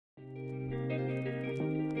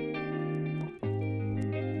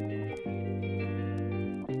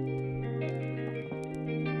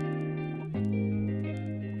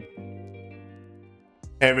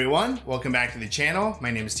Hey everyone, welcome back to the channel.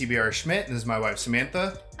 My name is TBR Schmitt and this is my wife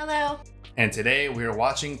Samantha. Hello. And today we are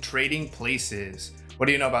watching Trading Places. What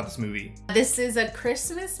do you know about this movie? This is a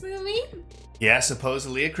Christmas movie. Yeah,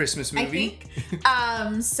 supposedly a Christmas movie. I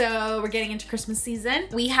think. So we're getting into Christmas season.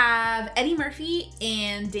 We have Eddie Murphy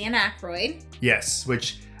and Dan Aykroyd. Yes,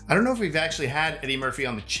 which I don't know if we've actually had Eddie Murphy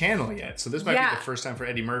on the channel yet. So this might be the first time for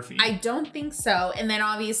Eddie Murphy. I don't think so. And then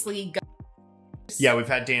obviously... Yeah, we've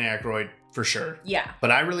had Dan Aykroyd for sure. Yeah.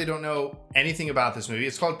 But I really don't know anything about this movie.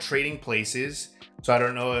 It's called Trading Places. So I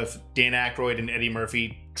don't know if Dan Aykroyd and Eddie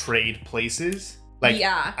Murphy trade places. Like,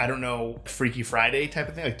 yeah. I don't know, Freaky Friday type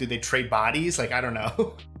of thing. Like, do they trade bodies? Like, I don't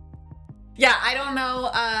know. Yeah, I don't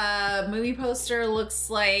know. Movie poster looks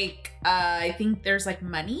like, I think there's like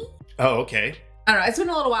money. Oh, okay. I don't know. It's been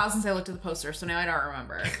a little while since I looked at the poster, so now I don't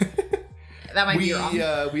remember. That might be wrong.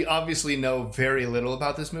 We obviously know very little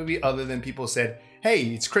about this movie other than people said,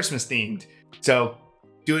 hey, it's Christmas themed. So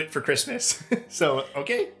do it for Christmas. So,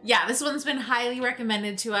 okay. Yeah, this one's been highly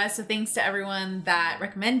recommended to us. So thanks to everyone that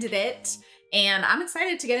recommended it. And I'm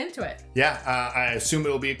excited to get into it. Yeah, I assume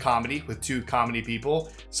it'll be a comedy with two comedy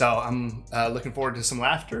people. So I'm looking forward to some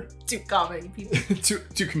laughter. Two comedy people.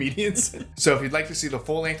 two comedians. So if you'd like to see the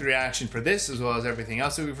full-length reaction for this, as well as everything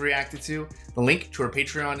else that we've reacted to, the link to our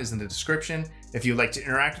Patreon is in the description. If you'd like to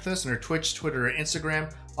interact with us on our Twitch, Twitter, or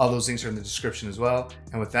Instagram, all those links are in the description as well.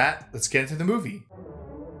 And with that, let's get into the movie.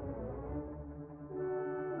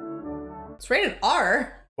 It's rated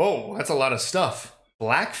R. Whoa, that's a lot of stuff.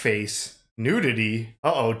 Blackface. Nudity.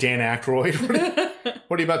 Uh-oh, Dan Aykroyd.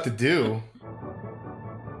 What are you about to do?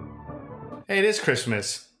 Hey, it is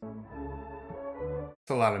Christmas. It's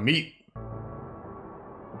a lot of meat.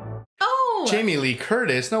 Oh! Jamie Lee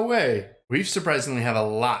Curtis? No way. We surprisingly have a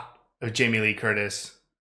lot of Jamie Lee Curtis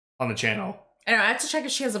on the channel. I don't know, I have to check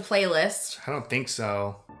if she has a playlist. I don't think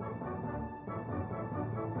so.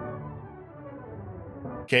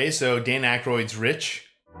 Okay, so Dan Aykroyd's rich.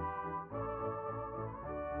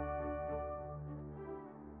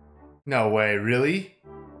 No way, really?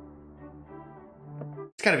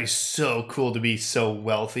 It's gotta be so cool to be so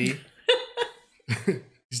wealthy.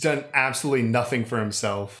 He's done absolutely nothing for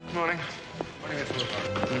himself. Good morning. Morning, Mr.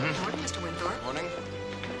 Winthrop. Good morning, Mr. Winthrop. Morning.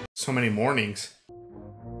 So many mornings.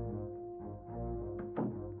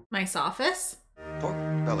 Nice office. Pork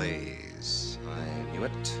bellies. I knew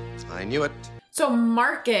it. I knew it. So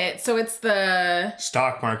market, so it's the...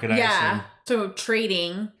 Stock market, I assume. So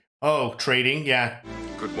trading. Oh, trading, yeah.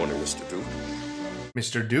 Good morning, Mr. Duke.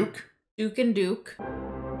 Mr. Duke? Duke and Duke.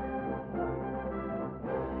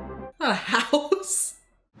 Not a house.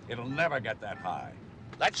 It'll never get that high.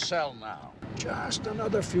 Let's sell now. Just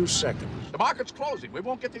another few seconds. The market's closing. We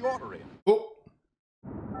won't get the order in. Oh.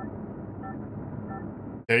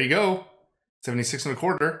 There you go. 76 and a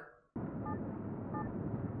quarter.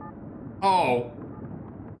 Oh.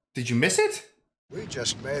 Did you miss it? We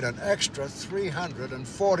just made an extra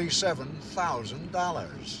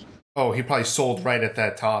 $347,000. Oh, he probably sold right at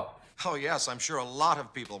that top. Oh, yes, I'm sure a lot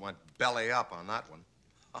of people went belly up on that one.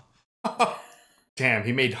 Damn,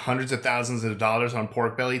 he made hundreds of thousands of dollars on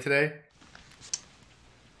pork belly today.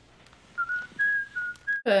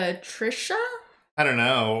 Patricia? I don't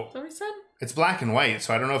know. Is that what he said? It's black and white,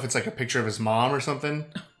 so I don't know if it's like a picture of his mom or something.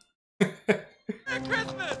 Merry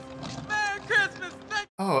Christmas! Merry Christmas!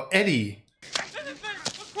 Oh, Eddie. A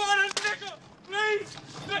quarter nickel, please!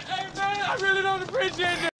 Hey, man, I really don't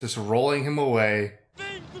appreciate it! Just rolling him away.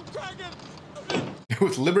 Please, some crackers!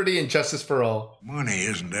 With liberty and justice for all. Money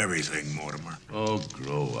isn't everything, Mortimer. Oh,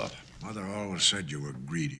 grow up. Mother always said you were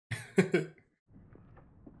greedy.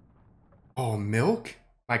 Oh, milk?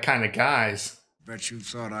 My kind of guys. Bet you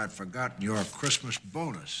thought I'd forgotten your Christmas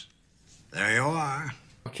bonus. There you are.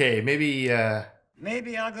 Okay, maybe,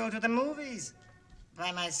 Maybe I'll go to the movies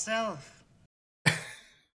by myself.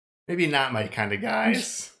 maybe not my kind of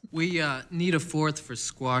guys. We need a fourth for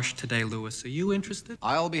squash today, Louis. Are you interested?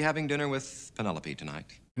 I'll be having dinner with Penelope tonight.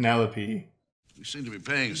 Penelope. We seem to be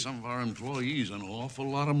paying some of our employees an awful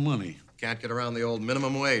lot of money. Can't get around the old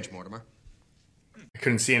minimum wage, Mortimer. I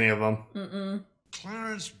couldn't see any of them.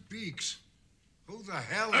 Clarence Beeks. Who the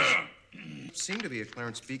hell is... Seem to be a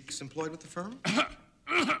Clarence Beeks employed with the firm.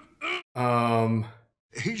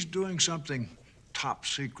 He's doing something top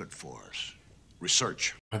secret for us.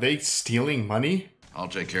 Research. Are they stealing money? I'll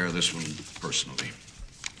take care of this one personally.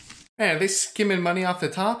 Hey, are they skimming money off the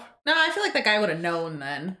top? No, I feel like that guy would have known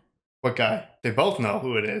then. What guy? They both know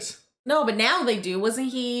who it is. No, but now they do.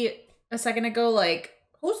 Wasn't he a second ago like,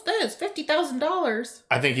 who's this? $50,000.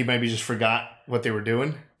 I think he maybe just forgot what they were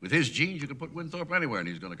doing. With his genes, you can put Winthrop anywhere and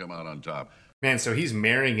he's going to come out on top. Man, so he's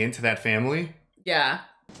marrying into that family? Yeah.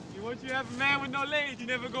 Once you have a man with no legs, you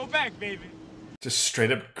never go back, baby. Just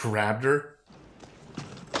straight up grabbed her.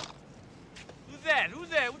 Who's that? Who's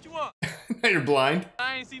that? What you want? Now you're blind.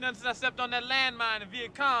 I ain't seen nothing since I stepped on that landmine in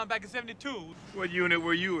Viet Cong back in 72. What unit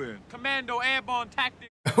were you in? Commando Airborne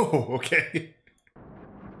Tactics. Oh, okay.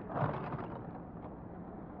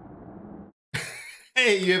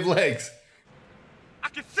 Hey, you have legs. I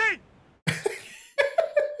can see. I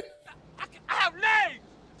have legs.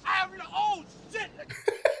 I have no. Oh shit.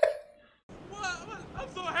 What? I'm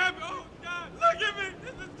so happy. Oh God, look at me.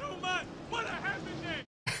 This is too much. What a happy day.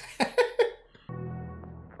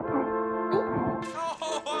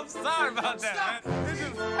 Oh, I'm sorry about that. Man. This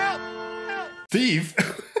is help. Thief.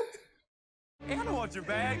 Hey, I don't want your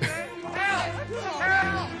bag, man.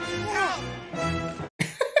 Help.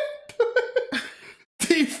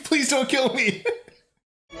 Thief, please don't kill me.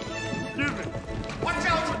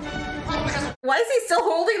 Why is he still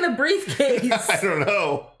holding the briefcase? I don't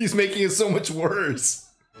know. He's making it so much worse.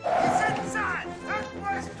 It's inside! That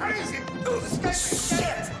was crazy!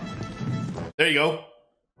 Shit! There you go.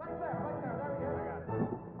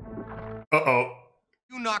 Uh-oh.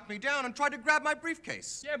 You knocked me down and tried to grab my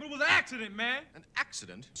briefcase. Yeah, but it was an accident, man. An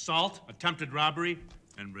accident? Assault, attempted robbery,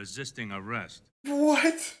 and resisting arrest.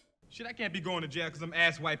 What? Shit, I can't be going to jail because I'm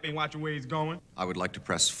asswipe ain't watching where he's going. I would like to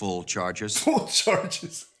press full charges. Full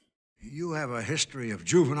charges. You have a history of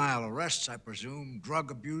juvenile arrests, I presume, drug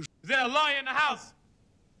abuse. Is there a lawyer in the house?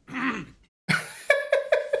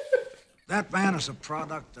 That man is a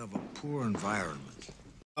product of a poor environment.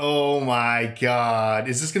 Oh my God.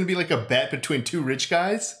 Is this going to be like a bet between two rich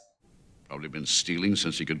guys? Probably been stealing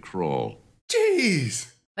since he could crawl. Jeez.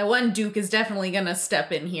 That one Duke is definitely gonna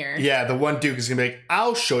step in here. Yeah, the one Duke is going to be like,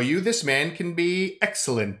 I'll show you this man can be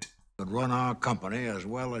excellent. Could run our company as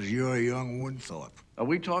well as your young Winthorpe. Are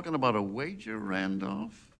we talking about a wager,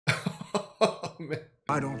 Randolph? Oh, man.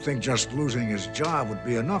 I don't think just losing his job would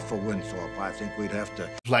be enough for Winthorpe. I think we'd have to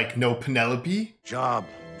Like no Penelope? job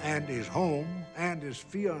and his home and his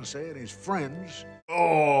fiancée and his friends.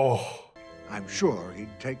 Oh. I'm sure he'd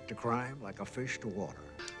take to crime like a fish to water.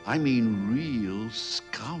 I mean real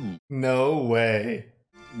scum. No way.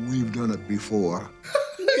 We've done it before.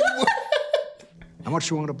 How much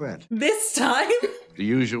you want to bet? This time? The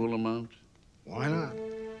usual amount? Why not?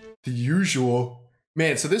 The usual.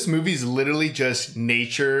 Man, so this movie's literally just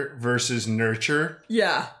nature versus nurture.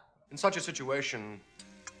 Yeah. In such a situation,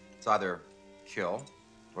 it's either kill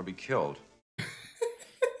or be killed.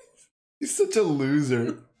 He's such a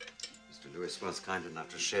loser. Mr. Lewis was kind enough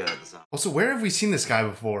to share this out. Also, where have we seen this guy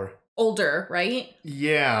before? Older, right?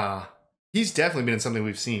 Yeah. He's definitely been in something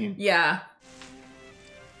we've seen. Yeah.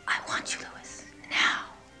 I want you, Lewis. Now.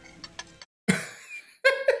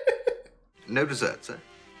 No dessert, sir.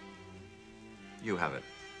 You have it.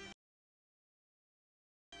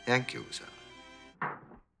 Thank you, sir.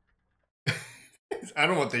 I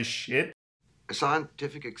don't want this shit. A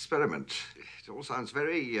scientific experiment. It all sounds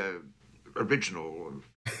very original.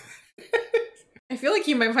 I feel like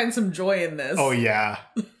you might find some joy in this. Oh, yeah.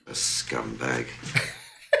 A scumbag.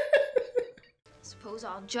 Suppose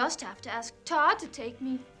I'll just have to ask Todd to take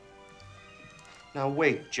me. Now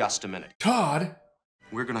wait just a minute. Todd?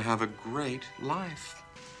 We're gonna have a great life.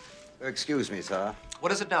 Excuse me, sir.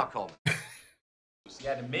 What is it now, Coleman? See,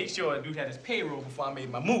 I had to make sure the dude had his payroll before I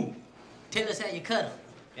made my move. Tell us how you cut him.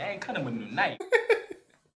 Yeah, I ain't cut him with no knife.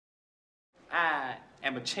 I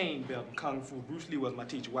am a chain belt in Kung Fu. Bruce Lee was my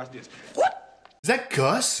teacher. Watch this. Is that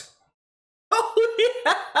Gus? Oh,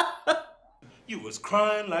 yeah. You was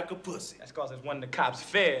crying like a pussy. That's cause as one of the cops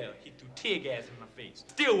fell, he threw tear gas in my face.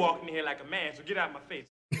 Still walking in here like a man, so get out of my face.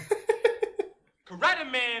 Karate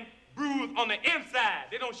man bruised on the inside.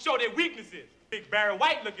 They don't show their weaknesses. Big Barry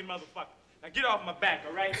White looking motherfucker. Now get off my back,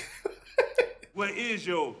 all right? Where is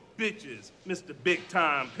your bitches, Mr. Big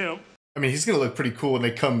Time Pimp? I mean, he's gonna look pretty cool when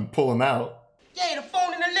they come pull him out. Yeah, the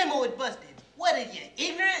phone in the limo is busted. What are you,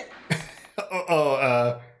 ignorant?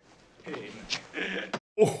 Hey.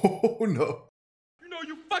 Oh, no. You know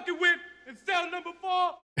you fucking with in cell number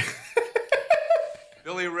 4?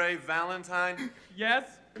 Billy Ray Valentine?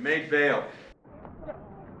 Yes? Made bail.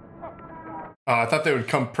 Oh, I thought they would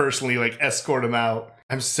come personally, like, escort him out.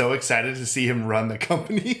 I'm so excited to see him run the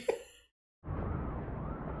company.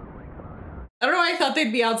 I don't know why I thought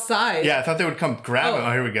they'd be outside. Yeah, I thought they would come grab him.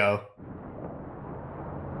 Oh, here we go.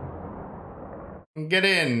 Get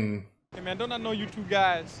in. Hey, man, don't I know you two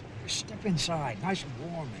guys? Step inside. Nice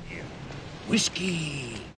and warm in here.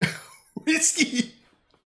 Whiskey. Whiskey.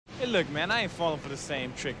 Hey, look, man, I ain't falling for the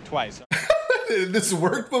same trick twice. Did this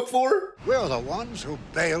work before? We're the ones who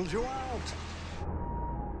bailed you out.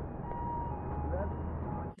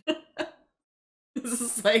 This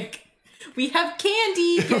is It's like, we have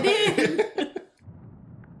candy, get in.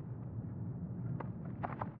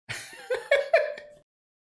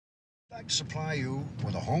 I'd like to supply you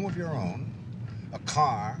with a home of your own, a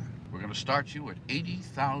car. We're going to start you at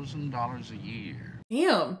 $80,000 a year.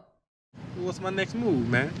 Damn. What's my next move,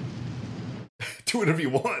 man? Do whatever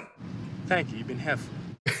you want. Thank you. You've been helpful.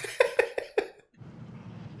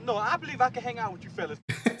 No, I believe I can hang out with you fellas.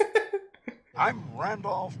 I'm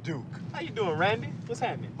Randolph Duke. How you doing, Randy? What's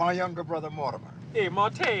happening? My younger brother, Mortimer. Hey,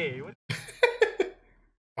 Monte.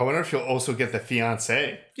 I wonder if he'll also get the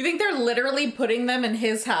fiance. Do you think they're literally putting them in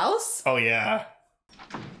his house? Oh, yeah.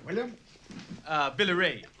 William? Billy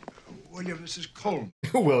Ray. William, this is Coleman.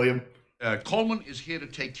 William. Coleman is here to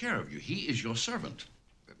take care of you. He is your servant.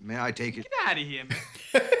 May I take it? Get out of here, man.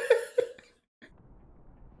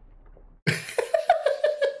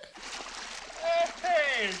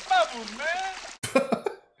 Hey, Bubbles, man.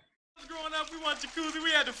 Growing up, we want jacuzzi.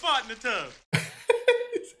 We had to fart in the tub.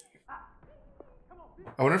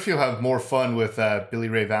 I wonder if you'll have more fun with Billy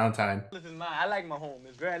Ray Valentine. This is mine. I like my home.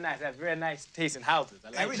 It's very nice. It has very nice tasting houses. I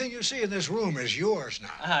like Everything you see in this room is yours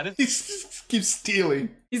now. He just keeps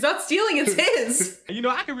stealing. He's not stealing, it's his. You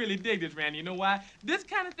know, I can really dig this, Randy. You know why? This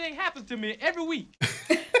kind of thing happens to me every week.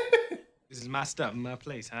 This is my stuff, my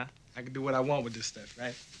place, huh? I can do what I want with this stuff,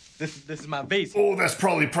 right? This is my base. Oh, that's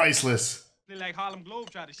probably priceless. Like Harlem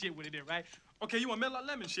Globetrotter shit with it in, right? Okay, you want Mellow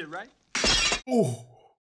Lemon shit, right? Oh.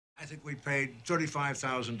 I think we paid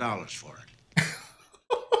 $35,000 for it.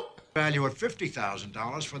 Value at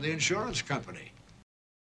 $50,000 for the insurance company.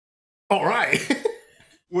 All right.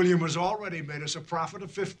 William has already made us a profit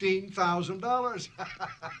of $15,000.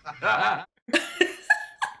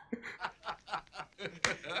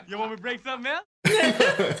 You want me to break something else?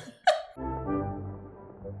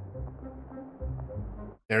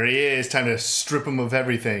 There he is. Time to strip him of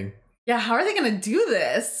everything. Yeah, how are they gonna do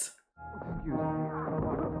this?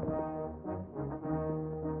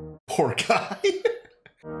 Poor guy.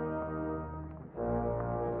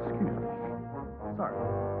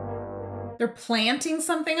 They're planting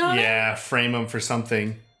something on it? Yeah, frame him for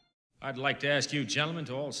something. I'd like to ask you gentlemen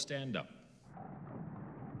to all stand up.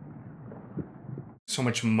 So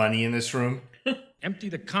much money in this room. Empty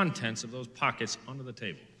the contents of those pockets onto the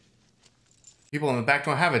table. People in the back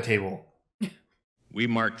don't have a table. We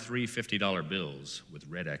marked 3 $50 bills with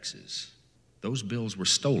red X's. Those bills were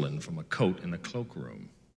stolen from a coat in the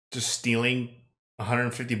cloakroom. Just stealing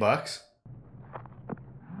 150 bucks?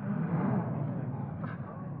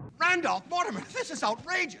 Randolph, Mortimer, this is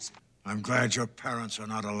outrageous. I'm glad your parents are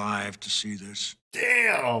not alive to see this.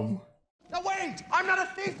 Damn. Now wait, I'm not a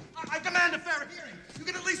thief. I demand a fair hearing. You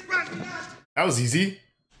can at least grant me that. That was easy.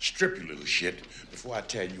 Strip, you little shit, before I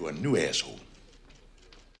tell you a new asshole.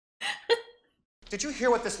 Did you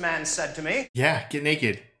hear what this man said to me? Yeah, get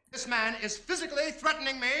naked. This man is physically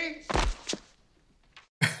threatening me.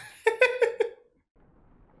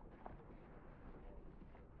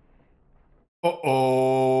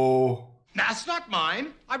 Uh-oh. That's not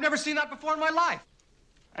mine. I've never seen that before in my life.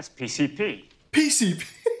 That's PCP. PCP.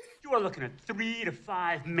 You are looking at 3 to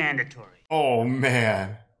 5 mandatory. Oh,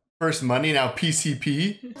 man. First money, now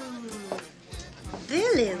PCP.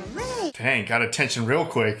 Billy Ray. Dang, got attention real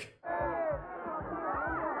quick.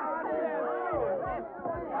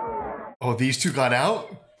 Oh, these two got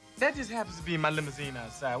out? That just happens to be my limousine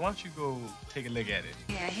outside. Why don't you go take a look at it?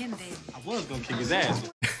 Yeah, him, baby. I was gonna kick his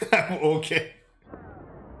ass. Okay.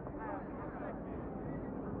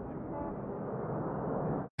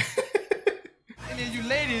 Any of you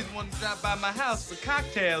ladies want to drop by my house for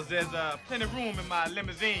cocktails? There's plenty of room in my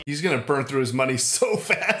limousine. He's gonna burn through his money so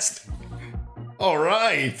fast. All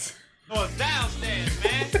right. Oh, it's downstairs,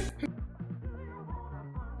 man.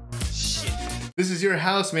 Shit. This is your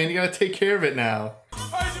house, man. You gotta take care of it now.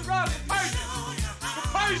 Persia, brother,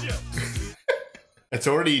 Persia. It's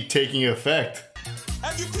already taking effect.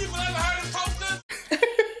 Have you people ever heard of toasters?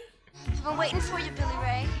 I've been waiting for you, Billy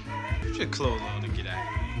Ray. Put your clothes on and get out of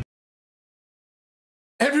here.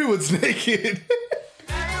 Everyone's naked.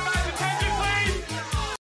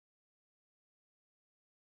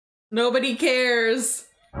 Nobody cares.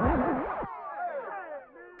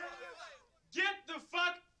 Get the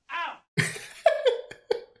fuck out!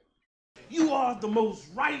 You are the most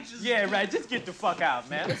righteous. Yeah, right. Just get the fuck out,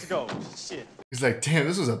 man. Let's go. Shit. He's like, damn,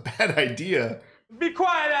 this was a bad idea. Be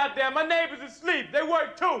quiet out there. My neighbors asleep. They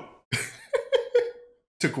work too.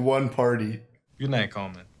 Took one party. Good night,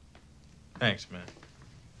 Coleman. Thanks, man.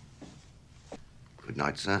 Good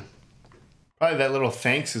night, sir. Probably that little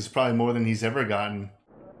thanks is probably more than he's ever gotten.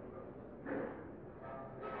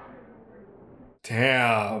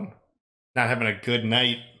 Damn. Not having a good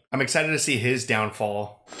night. I'm excited to see his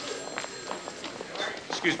downfall.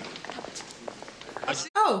 Excuse me.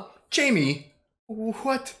 Oh, Jamie,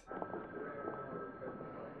 what?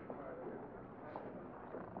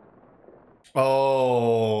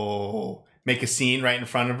 Oh, make a scene right in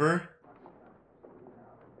front of her.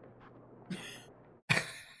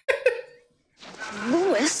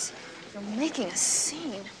 Louis, you're making a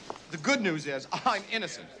scene. The good news is I'm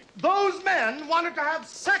innocent. Those men wanted to have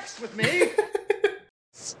sex with me.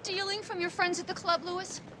 Stealing from your friends at the club,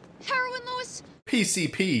 Louis? Heroin, Louis?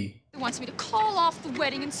 PCP. He wants me to call off the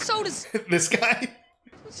wedding, and so does This guy.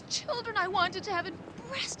 those children I wanted to have and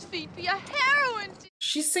breastfeed via heroin.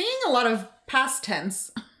 she's saying a lot of past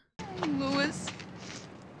tense. Louis.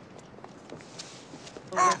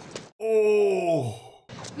 Oh.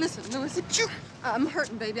 Listen, Louis, I'm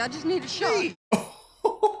hurting, baby. I just need a shot.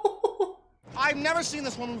 I've never seen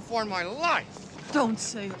this woman before in my life. Don't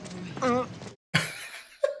say it, Louis.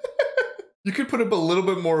 You could put up a little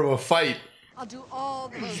bit more of a fight. I'll do all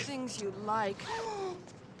those things you like.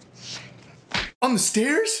 On the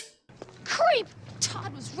stairs? Creep!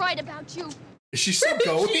 Todd was right about you. Is she still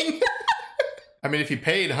going? I mean, if you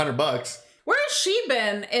paid $100, Where has she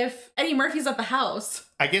been if Eddie Murphy's at the house?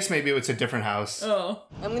 I guess maybe it's a different house. Oh.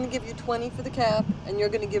 I'm gonna give you 20 for the cab, and you're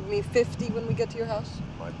gonna give me 50 when we get to your house.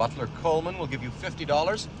 My butler Coleman will give you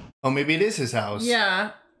 $50. Oh, maybe it is his house.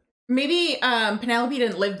 Yeah. Maybe Penelope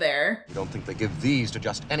didn't live there. You don't think they give these to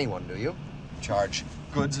just anyone, do you? Charge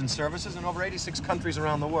goods and services in over 86 countries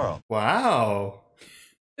around the world. Wow.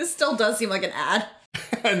 This still does seem like an ad.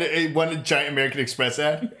 And one giant American Express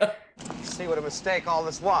ad. See what a mistake all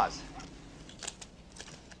this was.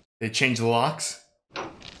 They changed the locks.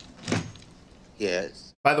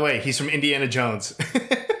 Yes. By the way, he's from Indiana Jones.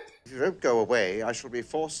 If you don't go away, I shall be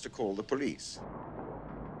forced to call the police.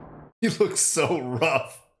 He looks so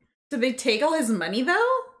rough. Did they take all his money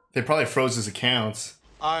though? They probably froze his accounts.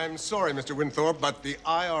 I'm sorry, Mr. Winthorpe, but the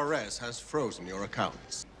IRS has frozen your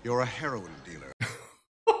accounts. You're a heroin dealer.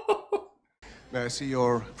 May I see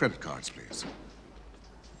your credit cards, please?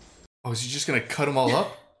 Oh, is he just gonna cut them all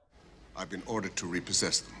up? I've been ordered to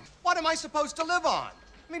repossess them. What am I supposed to live on?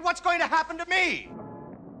 I mean, what's going to happen to me?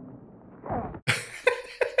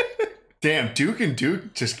 Damn, Duke and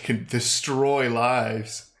Duke just can destroy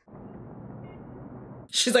lives.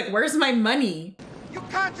 She's like, where's my money? You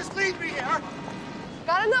can't just leave me here.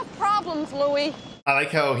 Got enough problems, Louis. I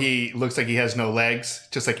like how he looks like he has no legs,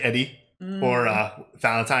 just like Eddie or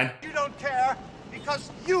Valentine. You don't care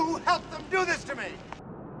because you helped them do this to me.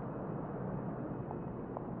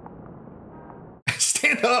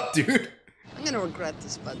 Stand up, dude. I'm gonna regret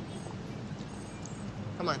this, but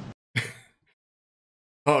come on.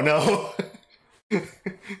 Oh no.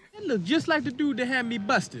 That look just like the dude that had me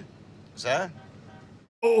busted. Sir?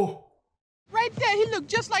 Oh. Right there, he looked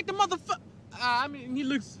just like the motherfucker. I mean, he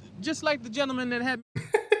looks just like the gentleman that had.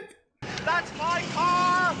 That's my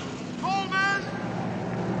car,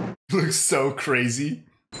 Coleman. Looks so crazy.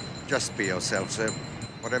 Just be yourself, sir.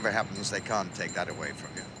 Whatever happens, they can't take that away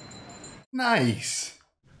from you. Nice.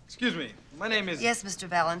 Excuse me, my name is... Yes, Mr.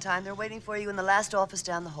 Valentine. They're waiting for you in the last office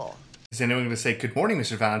down the hall. Is anyone going to say good morning,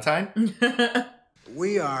 Mr. Valentine?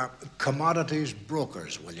 We are commodities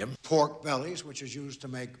brokers, William. Pork bellies, which is used to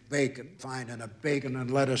make bacon. Finding a bacon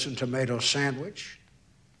and lettuce and tomato sandwich.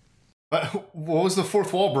 What was the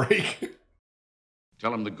fourth wall break?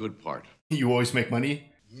 Tell him the good part. You always make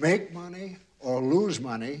money? Make money or lose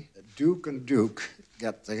money, Duke and Duke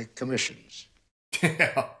get the commissions.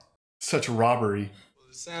 Yeah. Such robbery. Well,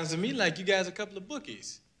 it sounds to me like you guys are a couple of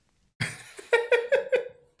bookies.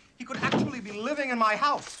 He could actually be living in my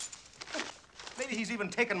house. Maybe he's even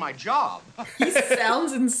taken my job. He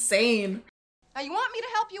sounds insane. Now, you want me to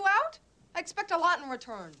help you out? I expect a lot in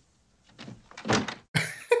return.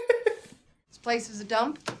 This place is a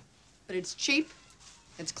dump, but it's cheap,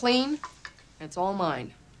 it's clean, and it's all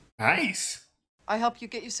mine. Nice. I help you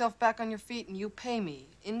get yourself back on your feet, and you pay me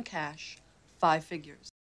in cash 5 figures.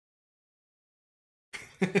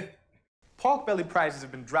 Pork belly prices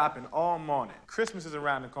have been dropping all morning. Christmas is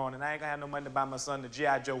around the corner, and I ain't gonna have no money to buy my son the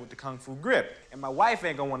G.I. Joe with the Kung Fu grip. And my wife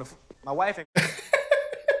ain't gonna wanna... My wife ain't...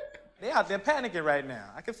 They out there panicking right now.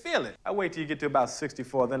 I can feel it. I wait till you get to about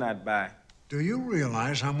 64, then I'd buy. Do you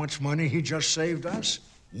realize how much money he just saved us?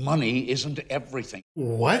 Money isn't everything.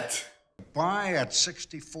 What? Buy at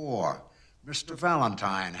 64. Mr.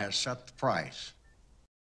 Valentine has set the price.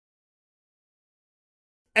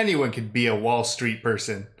 Anyone could be a Wall Street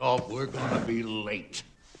person. Oh, we're gonna be late.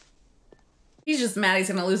 He's just mad he's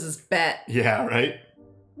gonna lose his bet. Yeah, right?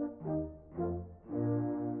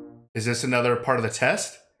 Is this another part of the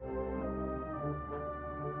test?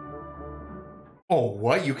 Oh,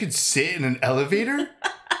 what? You could sit in an elevator?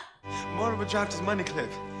 Mortimer dropped his money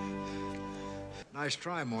clip. Nice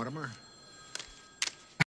try, Mortimer.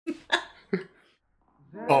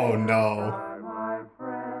 Oh, no.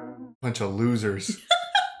 Bunch of losers.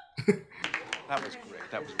 That was great.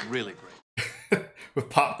 That was really great. With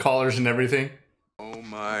pop collars and everything. Oh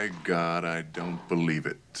my God, I don't believe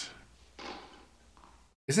it.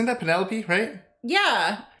 Isn't that Penelope, right?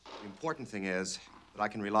 Yeah. The important thing is that I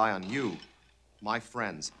can rely on you, my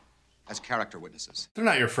friends, as character witnesses. They're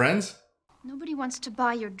not your friends. Nobody wants to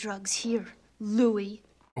buy your drugs here, Louis.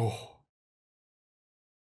 Oh.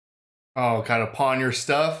 Oh, gotta pawn your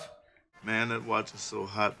stuff? Man, that watch is so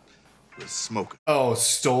hot, it's smoking. Oh,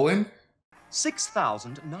 stolen?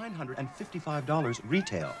 $6,955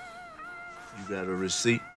 retail. You got a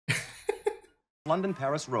receipt? London,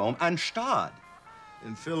 Paris, Rome, and Stad.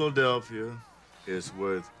 In Philadelphia, it's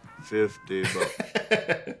worth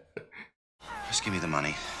 $50. Just give me the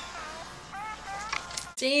money.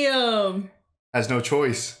 Damn. Has no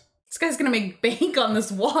choice. This guy's gonna make bank on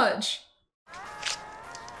this watch.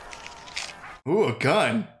 Ooh, a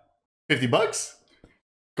gun. $50?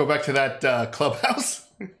 Go back to that clubhouse.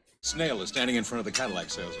 Snail is standing in front of the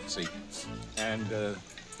Cadillac sales seat. And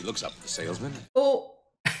he looks up at the salesman. Oh.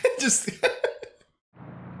 Just...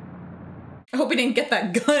 I hope he didn't get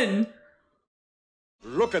that gun.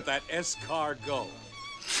 Look at that S-car go.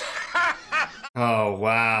 Oh,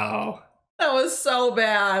 wow. That was so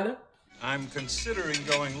bad. I'm considering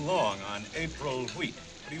going long on April wheat.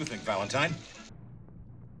 What do you think, Valentine?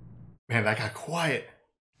 Man, that got quiet.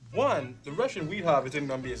 One, the Russian wheat harvest isn't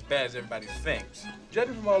gonna be as bad as everybody thinks.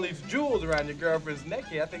 Judging from all these jewels around your girlfriend's neck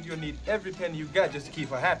here, I think you'll need every penny you got just to keep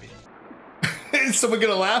her happy. Is someone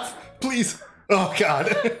gonna laugh? Please. Oh,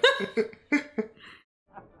 God.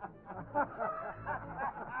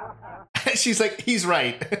 She's like, he's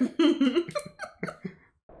right.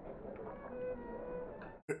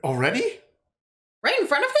 Already? Right in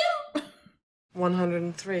front of him?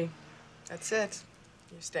 103. That's it.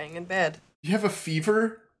 You're staying in bed. You have a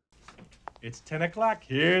fever? It's 10 o'clock.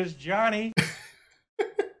 Here's Johnny.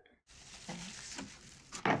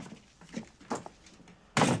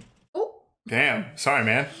 Oh. Damn. Sorry,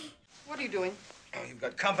 man. What are you doing? Oh, you've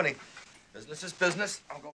got company. Business is business.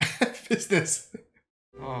 I'll go. Business.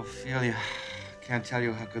 Oh, Ophelia. Can't tell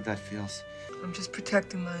you how good that feels. I'm just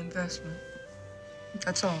protecting my investment.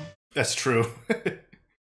 That's all. That's true.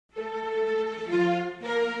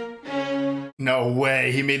 No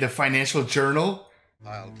way. He made the financial journal?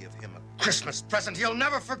 I'll give him a Christmas present he'll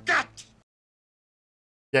never forget.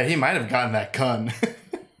 Yeah, he might have gotten that gun.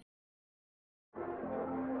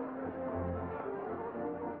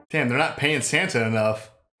 Damn, they're not paying Santa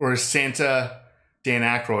enough. Or is Santa Dan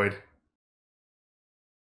Aykroyd?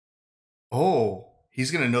 Oh,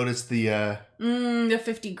 he's gonna notice the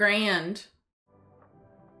 50 grand.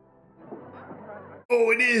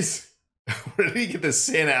 Oh, it is! Where did he get the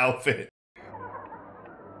Santa outfit?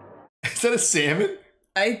 Is that a salmon?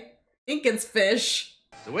 I think it's fish.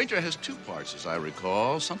 The wager has two parts, as I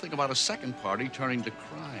recall. Something about a second party turning to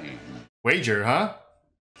crime. Wager, huh?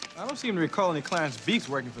 I don't seem to recall any Clarence Beeks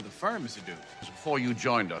working for the firm, Mr. Duke. It was before you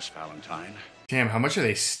joined us, Valentine. Damn, how much are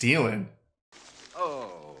they stealing?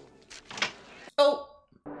 Oh. Oh.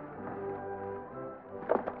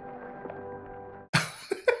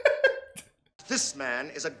 This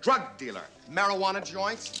man is a drug dealer. Marijuana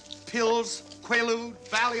joints, pills, Quaalude,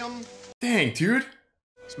 Valium. Dang, dude.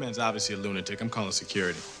 This man's obviously a lunatic. I'm calling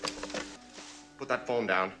security. Put that phone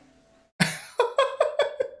down.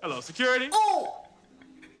 Hello, security. Oh!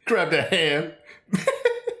 Grabbed a hand.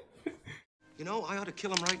 You know, I ought to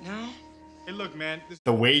kill him right now. Hey, look, man.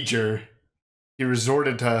 The wager. He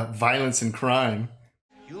resorted to violence and crime.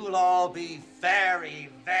 You'll all be very,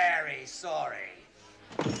 very sorry.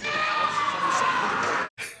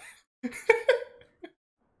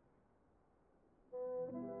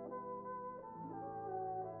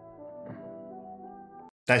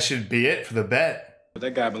 That should be it for the bet. But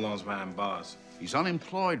that guy belongs behind bars. He's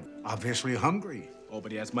unemployed. Obviously hungry. Oh, but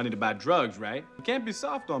he has money to buy drugs, right? You can't be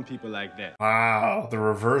soft on people like that. Wow, the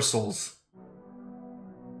reversals.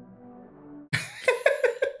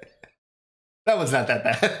 That was not that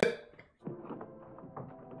bad.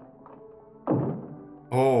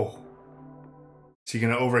 Oh. So you're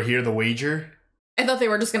gonna overhear the wager? I thought they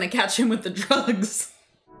were just gonna catch him with the drugs.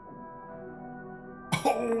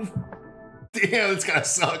 Oh. Damn, it's gonna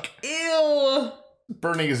suck. Ew.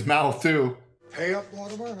 Burning his mouth, too. Pay up,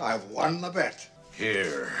 Mortimer. I've won the bet.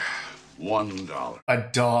 Here, $1.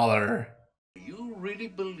 $1. You really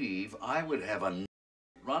believe I would have a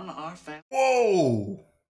run our family? Whoa!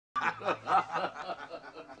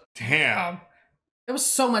 Damn. That was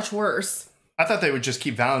so much worse. I thought they would just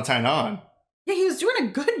keep Valentine on. Yeah, he was doing a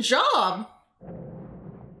good job.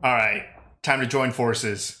 All right, time to join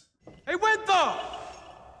forces. Hey, Winthrop!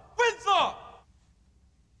 Winthrop!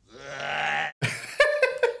 I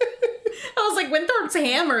was like, Winthrop's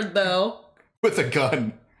hammered, though. With a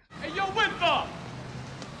gun. Hey, yo, Winthrop!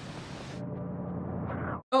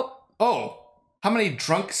 Oh, how many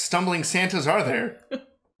drunk, stumbling Santas are there?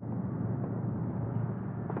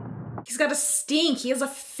 He's got a stink. He has a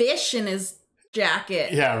fish in his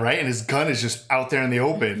jacket. Yeah, right? And his gun is just out there in the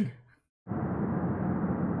open.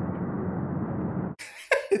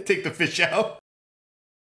 Take the fish out.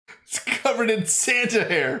 It's covered in Santa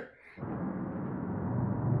hair.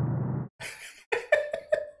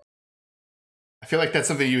 I feel like that's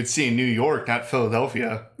something you would see in New York, not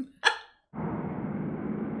Philadelphia.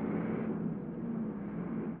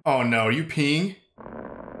 Oh no, are you peeing?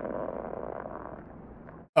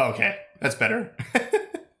 Okay, that's better.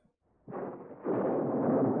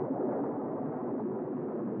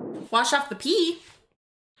 Wash off the pee.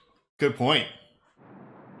 Good point.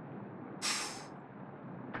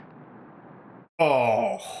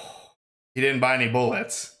 Oh, he didn't buy any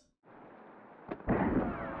bullets.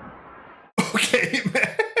 Okay,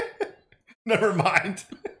 man. Never mind.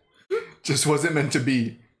 Just wasn't meant to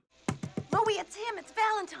be. Louis, it's him. It's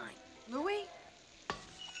Valentine. Louis?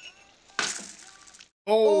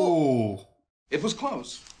 Oh. It was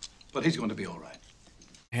close, but he's going to be all right.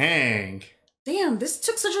 Dang. Damn, this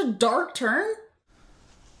took such a dark turn.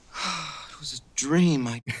 It was a dream.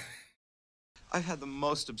 I've had the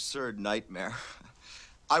most absurd nightmare.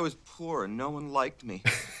 I was poor and no one liked me.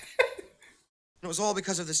 It was all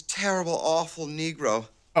because of this terrible, awful Negro.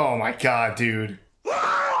 Oh my god, dude.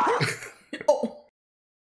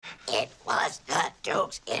 It was the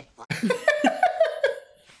Dukes. It was.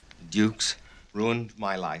 Dukes ruined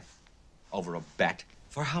my life over a bet.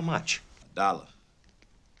 For how much? $1.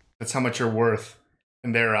 That's how much you're worth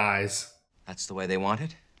in their eyes. That's the way they want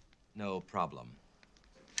it? No problem.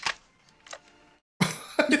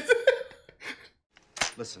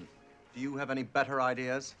 Listen, do you have any better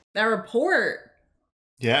ideas? That report.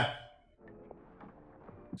 Yeah.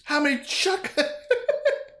 How many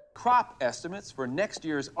Crop estimates for next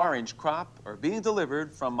year's orange crop are being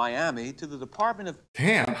delivered from Miami to the Department of...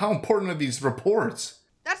 Damn, how important are these reports?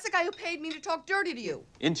 That's the guy who paid me to talk dirty to you.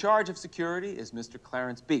 In charge of security is Mr.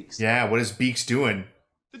 Clarence Beeks. Yeah, what is Beeks doing?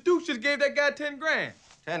 The Duke just gave that guy 10 grand.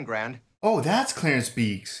 10 grand? Oh, that's Clarence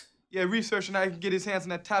Beeks. Yeah, researching how he can get his hands on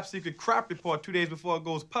that top secret crop report 2 days before it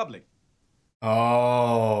goes public.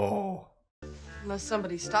 Oh. Unless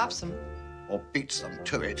somebody stops him. Or beats them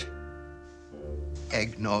to it.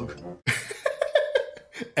 Eggnog.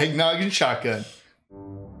 Eggnog and shotgun.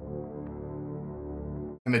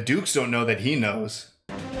 And the Dukes don't know that he knows.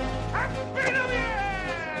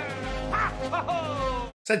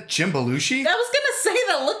 Is that Jim Belushi? I was gonna say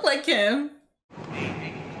that looked like him.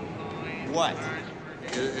 What?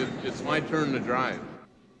 It's my turn to drive.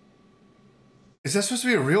 Is that supposed to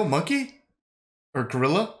be a real monkey? Or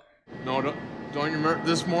gorilla? No, don't you remember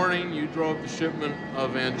this morning you drove the shipment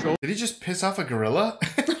of anchovies? Did he just piss off a gorilla?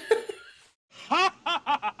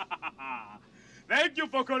 Thank you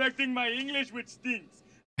for correcting my English, which stinks.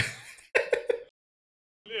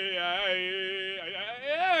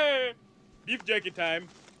 Beef jerky time.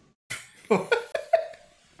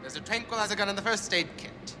 There's a tranquilizer gun in the first aid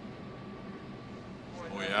kit.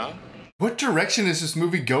 Oh, yeah? What direction is this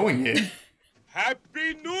movie going in?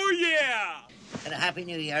 Happy New Year! And a Happy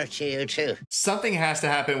New Year to you, too. Something has to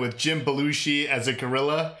happen with Jim Belushi as a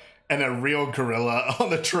gorilla and a real gorilla on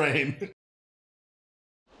the train.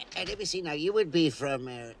 And let me see now, you would be from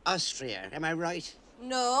Austria, am I right?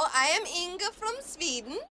 No, I am Inga from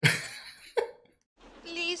Sweden.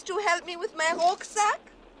 Please to help me with my rucksack.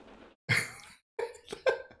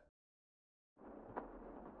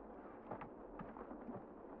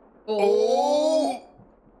 Oh!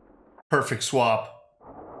 Perfect swap.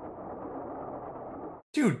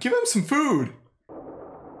 Dude, give him some food.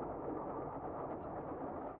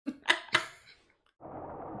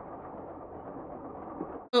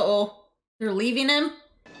 Uh-oh. They're leaving him?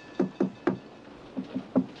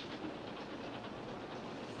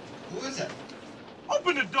 Who is it?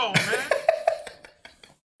 Open the door,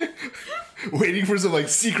 man. Waiting for some, like,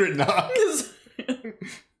 secret knocks. Can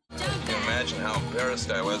you imagine how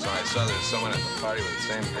embarrassed I was when I saw there was someone at the party with the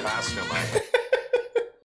same costume I had?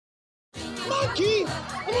 Monkey!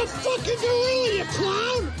 I'm a fucking gorilla, you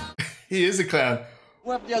clown! He is a clown.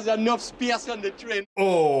 What, there's enough space on the train?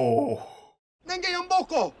 Oh. Nangayong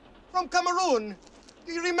Boko from Cameroon.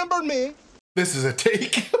 Do you remember me? This is a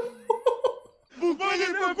take. I'm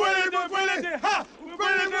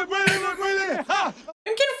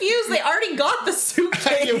confused. They already got the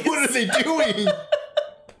suitcase. Yeah, what are they doing?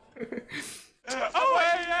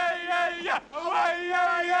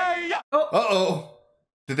 Uh-oh.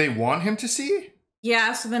 Did they want him to see?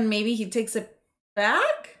 Yeah, so then maybe he takes it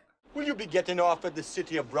back? Will you be getting off at the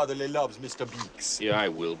City of Brotherly Loves, Mr. Beeks? Yeah, I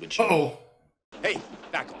will, but Uh-oh. Hey,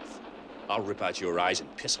 back off. I'll rip out your eyes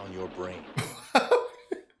and piss on your brain.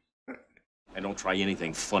 And don't try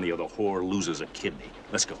anything funny or the whore loses a kidney.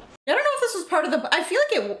 Let's go. I don't know if this was part of the... I feel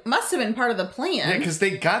like it must have been part of the plan. Yeah, because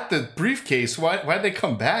they got the briefcase. Why'd they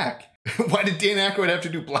come back? Why did Dan Aykroyd have to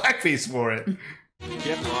do blackface for it?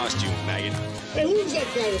 Get lost, you maggot. Hey, who's that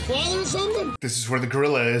guy? Your father or something? This is where the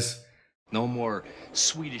gorilla is. No more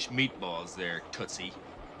Swedish meatballs there, Tootsie.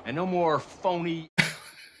 And no more phony...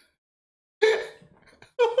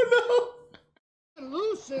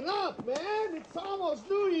 Loosen up, man. It's almost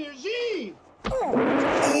New Year's Eve.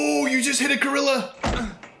 Oh, you just hit a gorilla.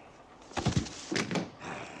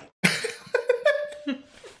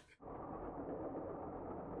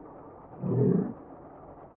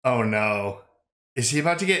 Oh no. Is he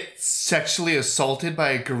about to get sexually assaulted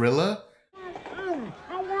by a gorilla?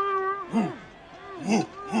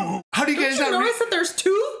 How do you guys not notice that there's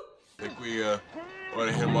two? Think we want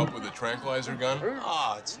to hit him up with a tranquilizer gun?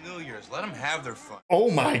 Oh, it's New Year's. Let them have their fun. Oh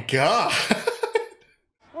my god.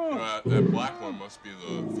 That black one must be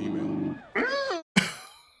the female.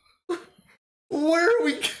 Where are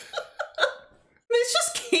we? This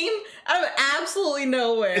just came out of absolutely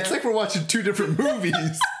nowhere. It's like we're watching two different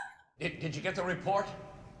movies. Did you get the report?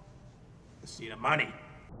 See the money.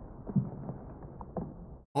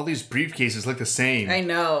 All these briefcases look the same. I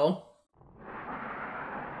know.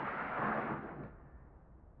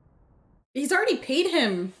 He's already paid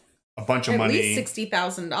him a bunch of money. At least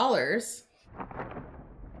 $60,000.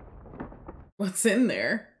 What's in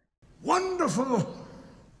there? Wonderful.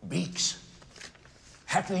 Beeks.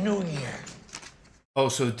 Happy New Year. Oh,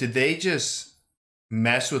 so did they just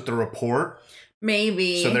mess with the report?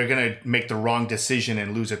 Maybe. So they're going to make the wrong decision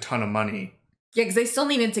and lose a ton of money. Yeah, because they still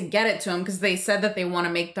needed to get it to him because they said that they want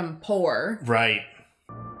to make them poor. Right.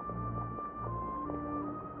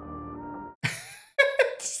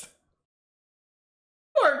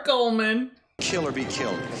 Poor Coleman. Kill or be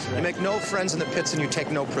killed. You make no friends in the pits and you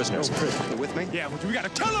take no prisoners. You with me? Yeah, but we gotta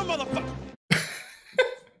kill him, motherfucker!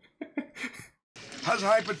 How's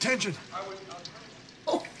hypertension?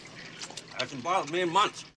 Oh. Hasn't bothered me in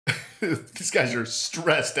months. These guys are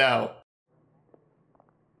stressed out.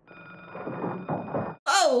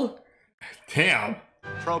 Oh! Damn.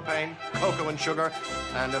 Propane, cocoa and sugar,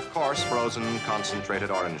 and of course, frozen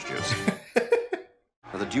concentrated orange juice.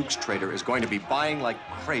 Now, the Duke's trader is going to be buying like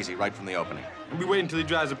crazy right from the opening. We'll be waiting until he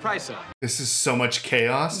drives the price up. This is so much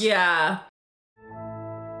chaos. Yeah.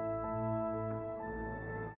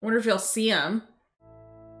 Wonder if you'll see him.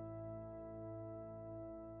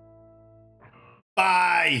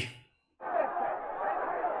 Bye.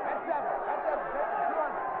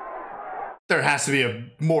 There has to be a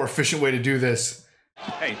more efficient way to do this.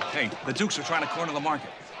 Hey, the Dukes are trying to corner the market.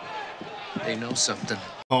 They know something.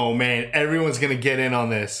 Oh man, everyone's gonna get in on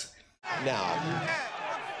this. Now.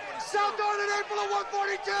 South Garden April of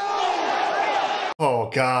 142! Oh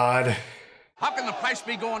god. How can the price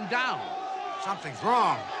be going down? Something's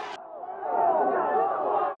wrong.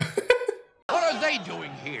 What are they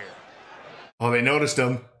doing here? Oh, they noticed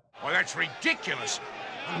him. Well, that's ridiculous.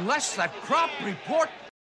 Unless that crop report...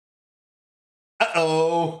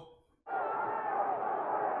 Uh-oh.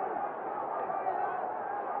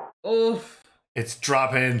 Oof. It's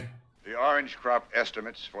dropping. The orange crop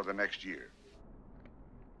estimates for the next year.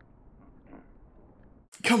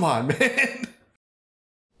 Come on, man.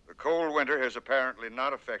 The cold winter has apparently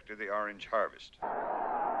not affected the orange harvest.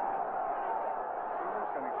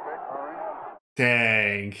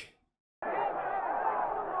 Dang.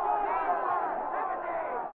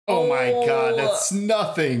 Oh my god, that's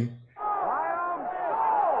nothing.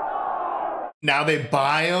 Now they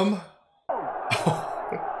buy them?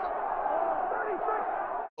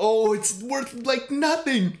 Oh, it's worth like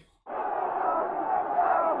nothing.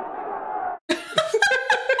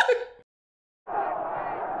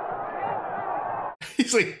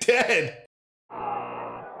 He's like dead.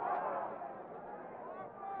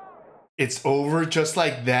 It's over just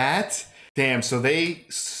like that? Damn, so they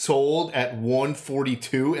sold at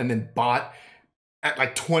 142 and then bought at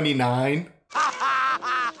like 29? Hey,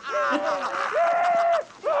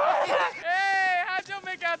 how'd you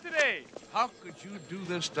make out today? How could you do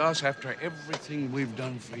this to us after everything we've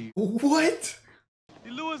done for you? What?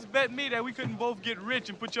 Lewis bet me that we couldn't both get rich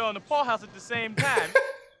and put you all in the poorhouse at the same time.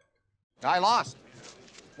 I lost.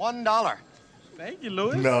 $1. Thank you,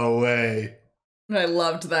 Louis. No way. I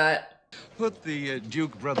loved that. Put the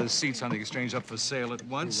Duke brothers' seats on the exchange up for sale at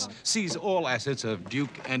once. Seize all assets of Duke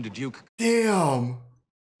and Duke. Damn.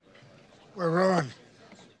 We're ruined.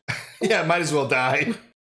 Yeah, might as well die.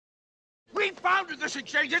 We founded this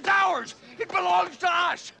exchange. It's ours. It belongs to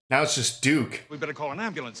us. Now it's just Duke. We better call an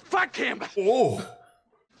ambulance. Fuck him. Oh.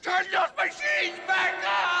 Turn those machines back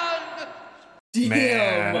on.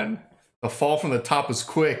 Man. The fall from the top was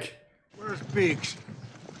quick. Where's Beaks?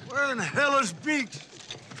 Where in the hell is Beaks?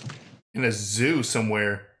 In a zoo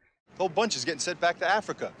somewhere. The whole bunch is getting sent back to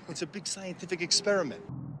Africa. It's a big scientific experiment.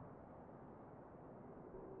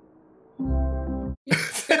 You're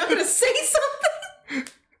not gonna say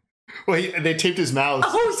something? Well, they taped his mouth.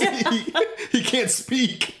 Oh, yeah. He can't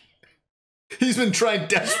speak. He's been trying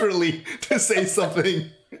desperately to say something.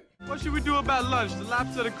 What should we do about lunch? The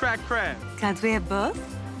lobster or the cracked crab? Can't we have both?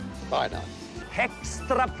 Why not?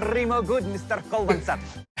 Extra primo good, Mr. Colvinson.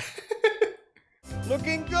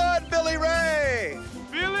 Looking good, Billy Ray.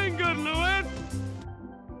 Feeling good, Louis.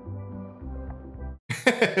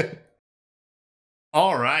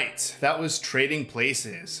 All right, that was Trading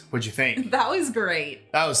Places. What'd you think? That was great.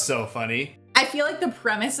 That was so funny. I feel like the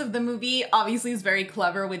premise of the movie obviously is very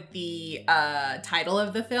clever with the title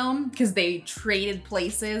of the film because they traded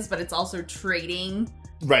places, but it's also trading.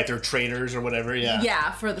 Right, they're traders or whatever, yeah.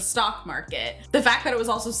 Yeah, for the stock market. The fact that it was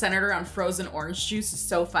also centered around frozen orange juice is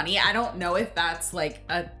so funny. I don't know if that's like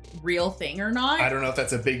a real thing or not. I don't know if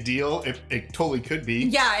that's a big deal. It totally could be.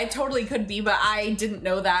 Yeah, it totally could be, but I didn't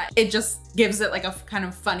know that. It just gives it like a kind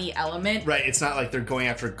of funny element. Right, it's not like they're going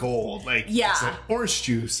after gold. Like, yeah. It's like orange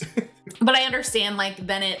juice. But I understand, like,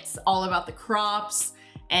 then it's all about the crops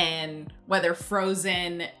and whether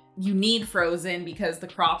frozen, you need frozen because the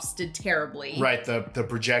crops did terribly. Right, the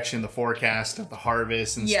projection, the forecast of the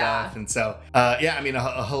harvest and Yeah. stuff. And so, yeah, I mean,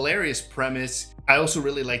 a hilarious premise. I also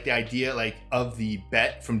really like the idea, like, of the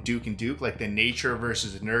bet from Duke and Duke, like the nature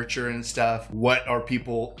versus nurture and stuff. What are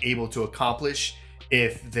people able to accomplish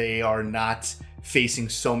if they are not facing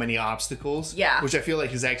so many obstacles? Yeah. Which I feel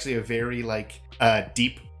like is actually a very, like,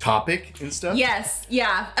 deep topic and stuff. Yes,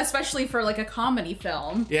 yeah, especially for like a comedy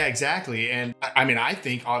film. Yeah, exactly. And I mean, I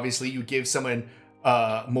think obviously you give someone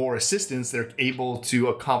more assistance, they're able to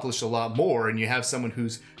accomplish a lot more. And you have someone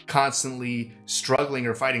who's constantly struggling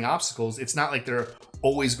or fighting obstacles. It's not like they're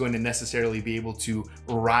always going to necessarily be able to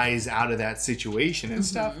rise out of that situation and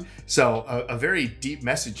stuff. So a very deep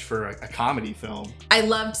message for a comedy film. I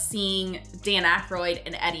loved seeing Dan Aykroyd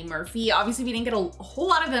and Eddie Murphy. Obviously, we didn't get a whole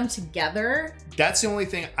lot of them together. That's the only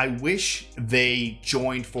thing. I wish they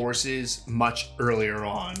joined forces much earlier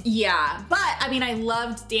on. Yeah, but I mean, I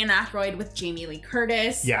loved Dan Aykroyd with Jamie Lee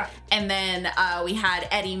Curtis. Yeah. And then we had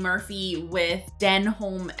Eddie Murphy with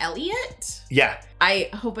Denholm Elliott. Yeah. I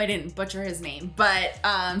hope I didn't butcher his name, but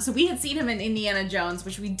so we had seen him in Indiana Jones,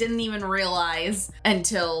 which we didn't even realize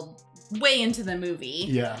until way into the movie.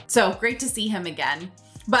 Yeah. So great to see him again.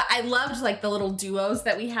 But I loved like the little duos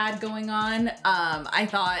that we had going on. I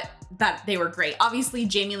thought that they were great. Obviously,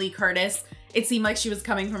 Jamie Lee Curtis, it seemed like she was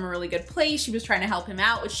coming from a really good place. She was trying to help him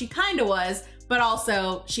out, which she kind of was, but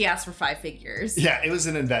also she asked for 5 figures. Yeah, it was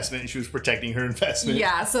an investment and she was protecting her investment.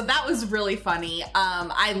 Yeah, so that was really funny.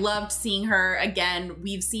 I loved seeing her again.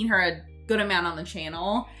 We've seen her a good amount on the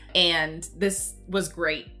channel and this was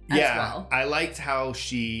great as well. I liked how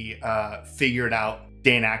she figured out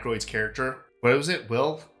Dan Aykroyd's character. What was it?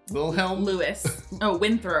 Wilhelm? Lewis. Oh,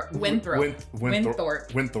 Winthrop.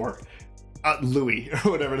 Louis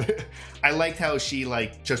or whatever. I liked how she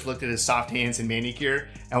like just looked at his soft hands and manicure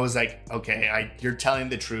and was like, okay, you're telling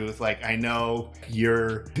the truth. Like, I know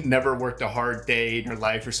you're never worked a hard day in your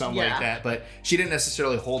life or something like that, but she didn't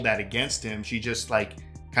necessarily hold that against him. She just like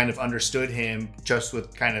kind of understood him just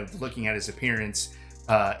with kind of looking at his appearance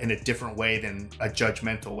in a different way than a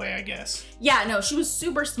judgmental way, I guess. Yeah, no, she was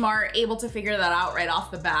super smart, able to figure that out right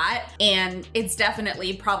off the bat. And it's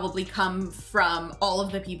definitely probably come from all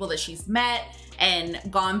of the people that she's met and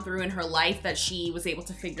gone through in her life that she was able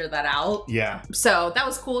to figure that out. Yeah. So that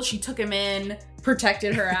was cool. She took him in,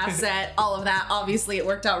 protected her asset, all of that. Obviously, it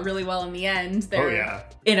worked out really well in the end. They're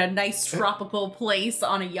in a nice tropical place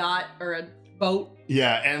on a yacht or a boat.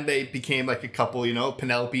 Yeah, and they became like a couple, you know.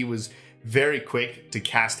 Penelope was very quick to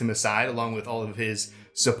cast him aside along with all of his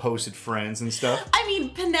supposed friends and stuff. I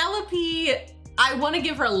mean, Penelope, I want to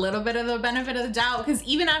give her a little bit of the benefit of the doubt because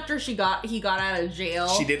even after he got out of jail,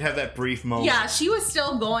 she did have that brief moment. Yeah, she was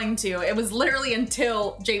still going to. It was literally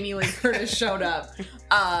until Jamie Lee Curtis showed up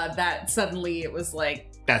that suddenly it was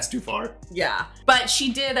like, that's too far. Yeah, but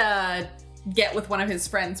she did get with one of his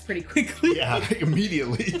friends pretty quickly. Yeah,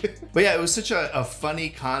 immediately. But yeah, it was such a funny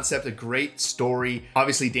concept, a great story.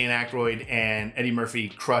 Obviously, Dan Aykroyd and Eddie Murphy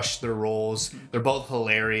crushed their roles. They're both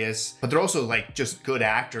hilarious, but they're also like just good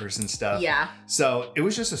actors and stuff. Yeah. So it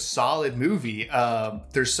was just a solid movie.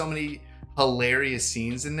 There's so many hilarious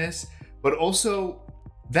scenes in this, but also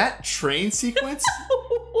that train sequence.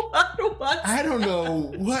 What? I don't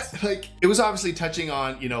know what, like, it was obviously touching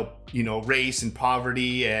on, you know, race and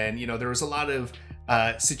poverty, and, you know, there was a lot of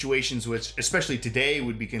situations which, especially today,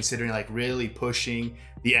 would be considering like really pushing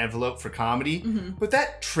the envelope for comedy. But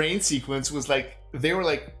that train sequence was like, they were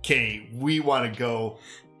like, okay, we want to go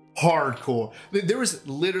hardcore. There was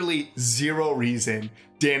literally zero reason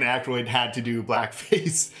Dan Aykroyd had to do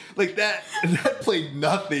blackface. Like that played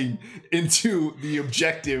nothing into the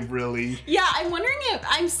objective, really. Yeah, I'm wondering if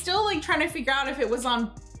I'm still like trying to figure out if it was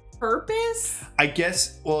on purpose. I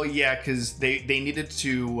guess, well, yeah, because they needed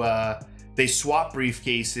to they swapped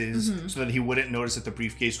briefcases so that he wouldn't notice that the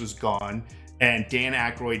briefcase was gone. And Dan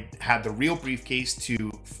Aykroyd had the real briefcase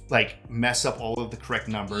to like mess up all of the correct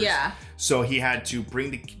numbers. Yeah. So he had to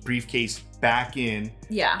bring the briefcase back in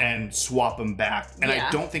and swap them back. And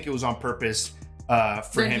I don't think it was on purpose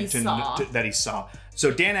for him that he saw.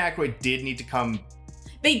 So Dan Aykroyd did need to come.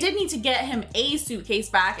 They did need to get him a suitcase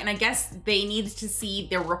back, and I guess they needed to see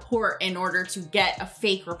their report in order to get a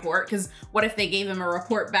fake report, because what if they gave him a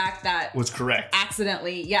report back that was correct?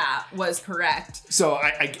 Accidentally, was correct. So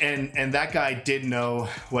and that guy did know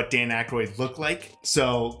what Dan Aykroyd looked like,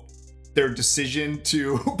 so their decision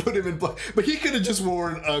to put him in black, but he could have just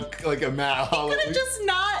worn a Matt Holloway. He could have just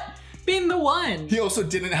not been the one. He also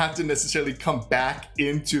didn't have to necessarily come back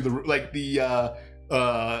into the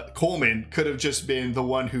Coleman could have just been the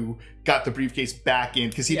one who got the briefcase back in,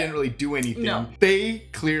 because he didn't really do anything. No. They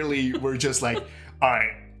clearly were just like, all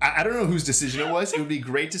right, I don't know whose decision it was. It would be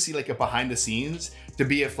great to see like a behind the scenes to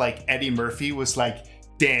be if like Eddie Murphy was like,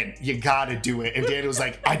 Dan, you gotta do it. And Dan was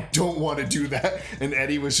like, I don't want to do that. And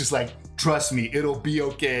Eddie was just like, trust me, it'll be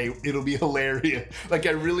okay. It'll be hilarious. Like,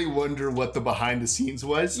 I really wonder what the behind the scenes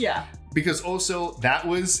was. Yeah. Because also that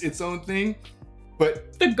was its own thing.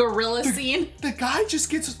 But the gorilla scene. The guy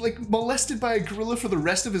just gets like molested by a gorilla for the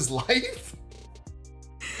rest of his life.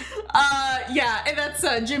 Yeah, and that's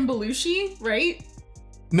Jim Belushi, right?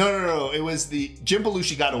 No. It was Jim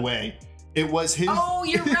Belushi got away. It was his. Oh,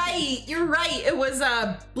 you're right. You're right. It was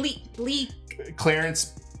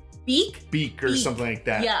Clarence Beak or something like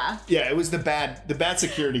that. Yeah. Yeah, it was the bad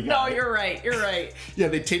security guy. No, you're right. You're right. Yeah,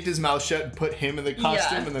 they taped his mouth shut and put him in the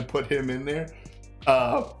costume and then put him in there.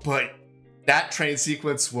 But that train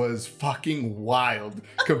sequence was fucking wild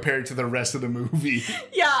compared to the rest of the movie.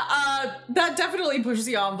 Yeah, that definitely pushes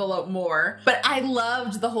the envelope more. But I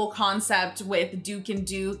loved the whole concept with Duke and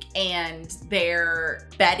Duke and their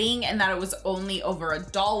betting, and that it was only over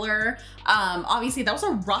 $1. Obviously, that was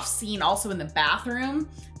a rough scene also in the bathroom.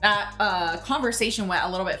 That conversation went a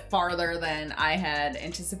little bit farther than I had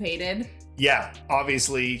anticipated. Yeah,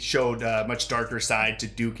 obviously showed a much darker side to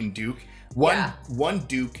Duke and Duke. One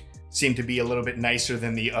Duke seemed to be a little bit nicer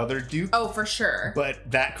than the other Duke. Oh, for sure. But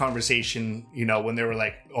that conversation, you know, when they were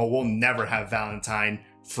like, oh, we'll never have Valentine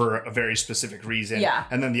for a very specific reason. Yeah.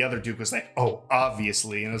 And then the other Duke was like, oh,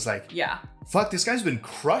 obviously. And it was like, yeah, fuck, this guy's been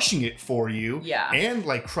crushing it for you. Yeah. And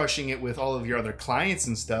like crushing it with all of your other clients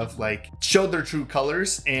and stuff, like showed their true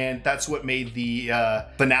colors. And that's what made the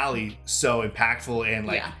finale so impactful. And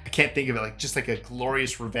like, I can't think of it, like just like a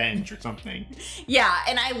glorious revenge or something. Yeah.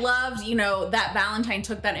 And I loved, you know, that Valentine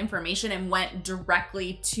took that information and went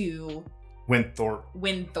directly to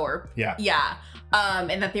Winthorpe. Yeah. Yeah.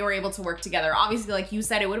 And that they were able to work together. Obviously, like you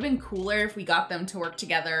said, it would have been cooler if we got them to work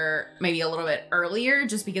together maybe a little bit earlier,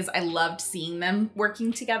 just because I loved seeing them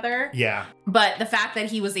working together. Yeah. But the fact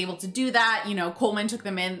that he was able to do that, you know, Coleman took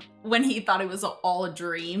them in when he thought it was all a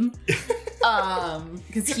dream.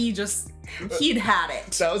 Because he'd had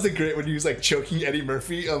it. That was a great when he was like choking Eddie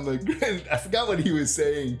Murphy on the, I forgot what he was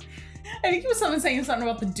saying. I think he was saying something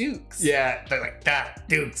about the Dukes. Yeah, they're like, that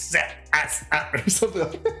Dukes, ass, or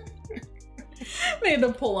something. They had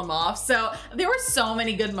to pull him off. So there were so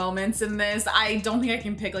many good moments in this. I don't think I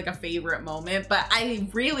can pick like a favorite moment, but I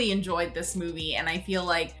really enjoyed this movie, and I feel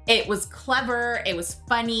like it was clever. It was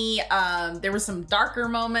funny. There were some darker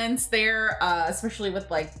moments there, especially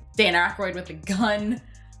with like Dan Aykroyd with the gun.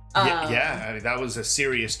 Yeah, I mean, that was a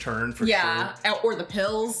serious turn for sure. Or the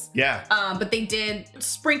pills. Yeah. But they did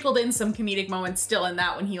sprinkled in some comedic moments still in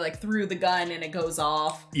that when he like threw the gun and it goes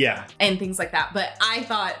off. Yeah. And things like that. But I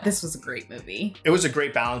thought this was a great movie. It was a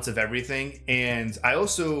great balance of everything. And I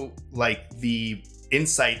also like the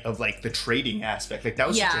insight of like the trading aspect. Like that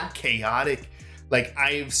was such a chaotic Like,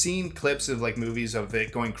 I've seen clips of like movies of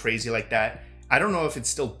it going crazy like that. I don't know if it's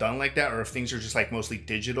still done like that or if things are just like mostly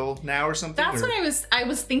digital now or something. That's what I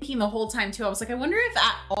was thinking the whole time too. I was like, I wonder if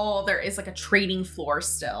at all there is like a trading floor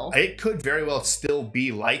still. It could very well still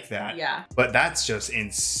be like that. Yeah. But that's just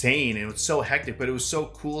insane. And it was so hectic, but it was so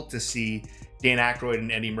cool to see Dan Aykroyd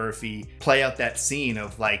and Eddie Murphy play out that scene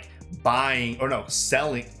of like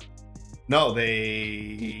selling. No,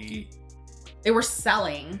 they were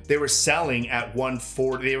selling. They were selling at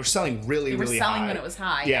 140. They were selling really high. They were selling when it was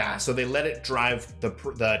high. Yeah, so they let it drive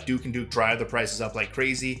the Duke and Duke drive the prices up like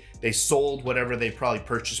crazy. They sold whatever they probably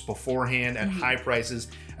purchased beforehand at high prices,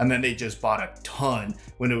 and then they just bought a ton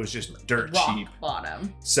when it was just dirt cheap.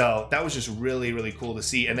 Bottom. So that was just really, really cool to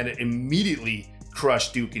see. And then it immediately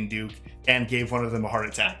crushed Duke and Duke and gave one of them a heart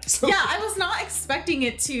attack. So yeah, I was not expecting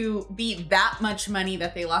it to be that much money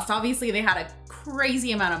that they lost. Obviously, they had a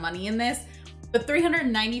crazy amount of money in this. But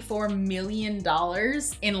 $394 million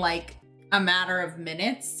in like a matter of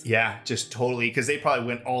minutes. Yeah, just totally. Because they probably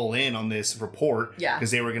went all in on this report. Yeah.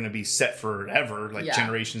 Because they were going to be set forever, like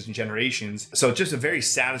generations and generations. So just a very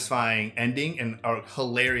satisfying ending and a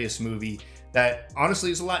hilarious movie that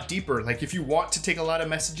honestly is a lot deeper. Like if you want to take a lot of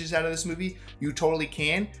messages out of this movie, you totally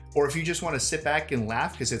can. Or if you just want to sit back and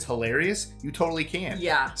laugh because it's hilarious, you totally can.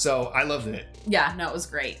 Yeah. So I loved it. Yeah, no, it was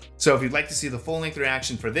great. So if you'd like to see the full-length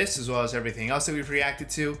reaction for this, as well as everything else that we've reacted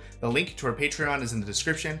to, the link to our Patreon is in the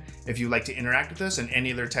description. If you'd like to interact with us on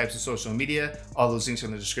any other types of social media, all those links are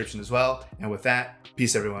in the description as well. And with that,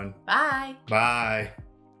 peace everyone. Bye. Bye.